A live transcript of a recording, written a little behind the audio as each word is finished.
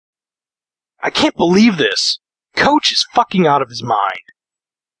I can't believe this! Coach is fucking out of his mind!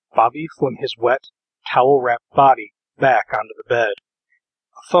 Bobby flung his wet, towel-wrapped body back onto the bed,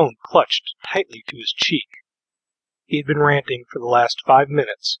 a phone clutched tightly to his cheek. He had been ranting for the last 5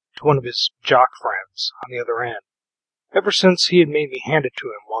 minutes to one of his jock friends on the other end, ever since he had made me hand it to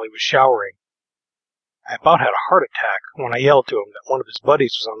him while he was showering. I about had a heart attack when I yelled to him that one of his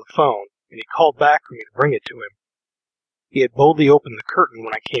buddies was on the phone, and he called back for me to bring it to him. He had boldly opened the curtain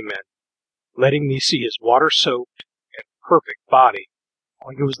when I came in, letting me see his water-soaked and perfect body,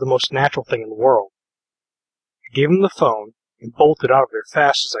 like it was the most natural thing in the world. I gave him the phone and bolted out of there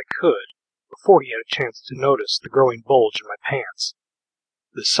fast as I could, before he had a chance to notice the growing bulge in my pants.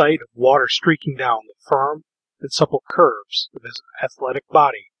 The sight of water streaking down the firm and supple curves of his athletic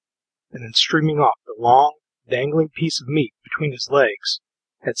body, and then streaming off the long, dangling piece of meat between his legs,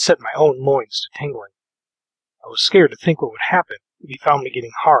 had set my own loins to tingling. I was scared to think what would happen if he found me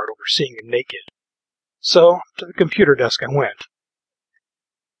getting hard over seeing him naked. So, to the computer desk I went.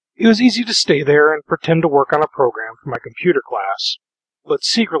 It was easy to stay there and pretend to work on a program for my computer class, but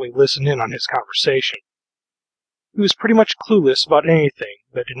secretly listen in on his conversation. He was pretty much clueless about anything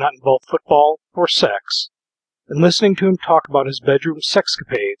that did not involve football or sex, and listening to him talk about his bedroom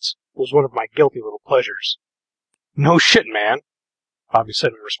sexcapades was one of my guilty little pleasures. "No shit, man," Bobby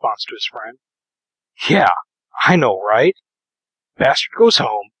said in response to his friend. "Yeah, I know, right? Bastard goes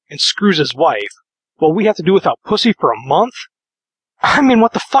home and screws his wife, while we have to do without pussy for a month? I mean,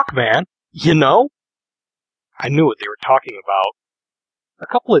 what the fuck, man? You know?" I knew what they were talking about. A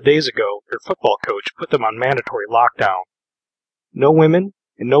couple of days ago, their football coach put them on mandatory lockdown. No women,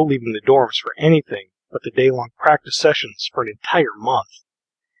 and no leaving the dorms for anything but the day-long practice sessions for an entire month.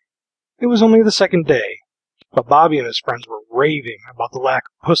 It was only the second day, but Bobby and his friends were raving about the lack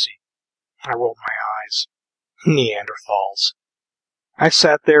of pussy. I rolled my eyes. Neanderthals. I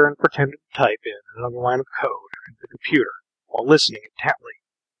sat there and pretended to type in another line of code into the computer while listening intently,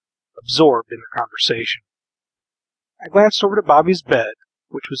 absorbed in the conversation. I glanced over to Bobby's bed,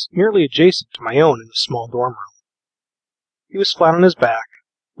 which was nearly adjacent to my own in the small dorm room. He was flat on his back,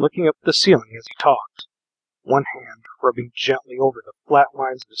 looking up at the ceiling as he talked, one hand rubbing gently over the flat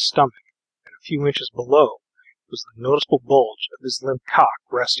lines of his stomach, and a few inches below was the noticeable bulge of his limp cock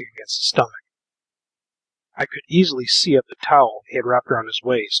resting against his stomach. I could easily see up the towel he had wrapped around his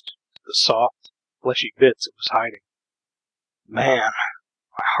waist, the soft, fleshy bits it was hiding. Man,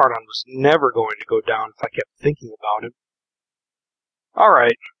 my heart-on was never going to go down if I kept thinking about him. "All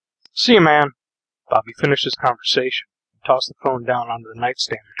right. See you, man." Bobby finished his conversation and tossed the phone down onto the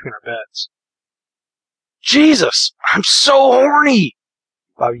nightstand between our beds. "Jesus! I'm so horny!"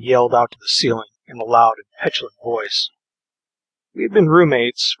 Bobby yelled out to the ceiling in a loud and petulant voice. We had been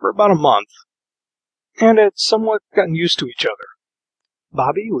roommates for about a month, and had somewhat gotten used to each other.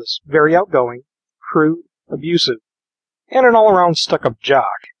 Bobby was very outgoing, crude, abusive, and an all-around stuck-up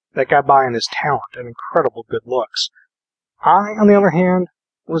jock that got by on his talent and incredible good looks. I, on the other hand,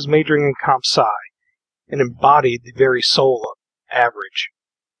 was majoring in comp-sci, and embodied the very soul of average.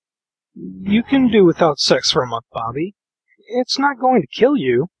 "You can do without sex for a month, Bobby. It's not going to kill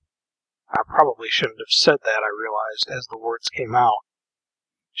you." I probably shouldn't have said that, I realized, as the words came out.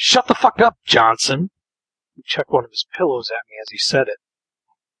 "Shut the fuck up, Johnson!" He chucked one of his pillows at me as he said it.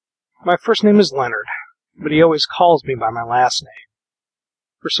 My first name is Leonard, but he always calls me by my last name.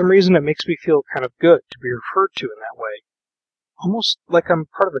 For some reason, it makes me feel kind of good to be referred to in that way. Almost like I'm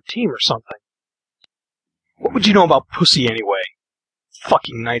part of a team or something. "What would you know about pussy anyway?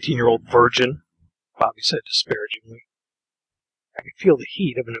 Fucking 19-year-old virgin," Bobby said disparagingly. I could feel the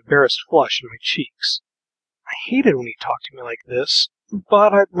heat of an embarrassed flush in my cheeks. I hated when he talked to me like this,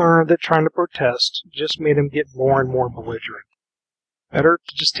 but I'd learned that trying to protest just made him get more and more belligerent. Better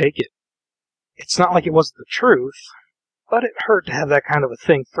to just take it. It's not like it wasn't the truth, but it hurt to have that kind of a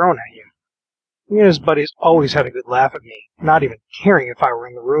thing thrown at you. He and his buddies always had a good laugh at me, not even caring if I were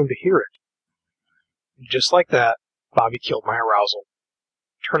in the room to hear it. And just like that, Bobby killed my arousal,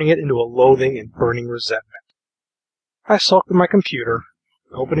 turning it into a loathing and burning resentment. I sulked at my computer,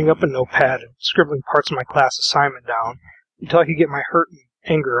 opening up a notepad and scribbling parts of my class assignment down until I could get my hurt and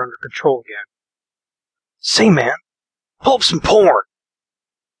anger under control again. "Say, man, pull up some porn!"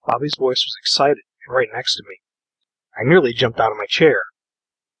 Bobby's voice was excited and right next to me. I nearly jumped out of my chair.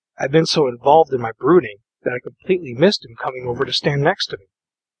 I'd been so involved in my brooding that I completely missed him coming over to stand next to me.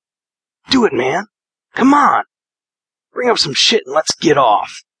 "Do it, man! Come on! Bring up some shit and let's get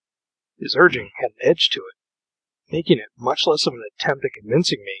off!" His urging had an edge to it, making it much less of an attempt at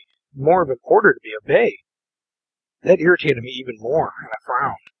convincing me, more of an order to be obeyed. That irritated me even more, and I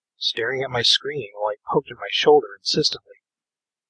frowned, staring at my screen while he poked at my shoulder insistently.